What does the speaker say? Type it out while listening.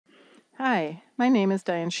Hi, my name is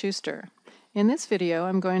Diane Schuster. In this video,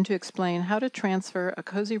 I'm going to explain how to transfer a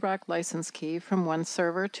COZYROC license key from one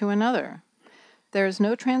server to another. There is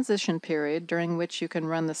no transition period during which you can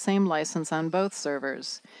run the same license on both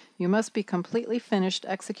servers. You must be completely finished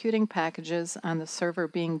executing packages on the server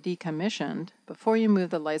being decommissioned before you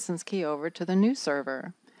move the license key over to the new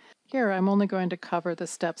server. Here I'm only going to cover the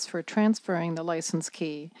steps for transferring the license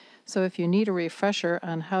key, so if you need a refresher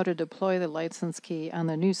on how to deploy the license key on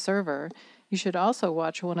the new server, you should also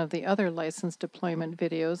watch one of the other license deployment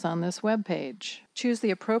videos on this webpage. Choose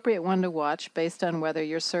the appropriate one to watch based on whether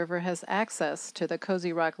your server has access to the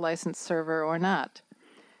COZYROC license server or not.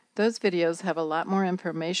 Those videos have a lot more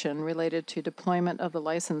information related to deployment of the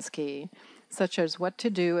license key, such as what to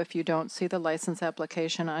do if you don't see the license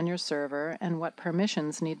application on your server and what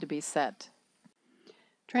permissions need to be set.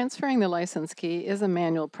 Transferring the license key is a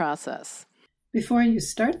manual process. Before you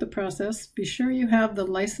start the process, be sure you have the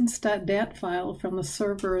license.dat file from the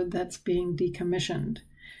server that's being decommissioned.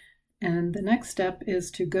 And the next step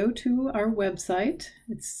is to go to our website.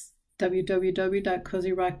 It's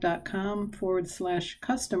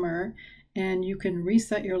www.cozyroc.com/customer, and you can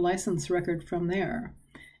reset your license record from there.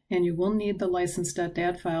 And you will need the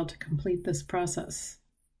license.dat file to complete this process.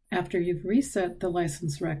 After you've reset the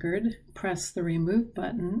license record, press the Remove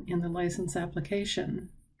button in the license application.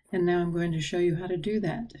 And now I'm going to show you how to do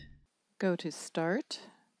that. Go to Start,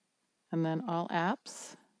 and then All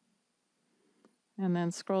Apps, and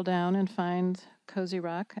then scroll down and find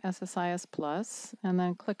COZYROC SSIS Plus, and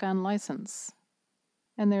then click on License.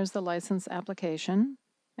 And there's the license application,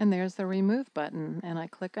 and there's the Remove button, and I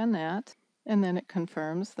click on that, and then it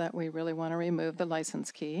confirms that we really want to remove the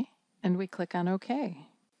license key, and we click on OK.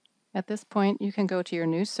 At this point, you can go to your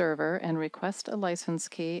new server and request a license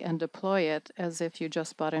key and deploy it as if you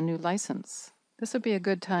just bought a new license. This would be a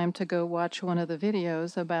good time to go watch one of the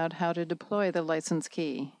videos about how to deploy the license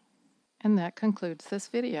key. And that concludes this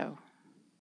video.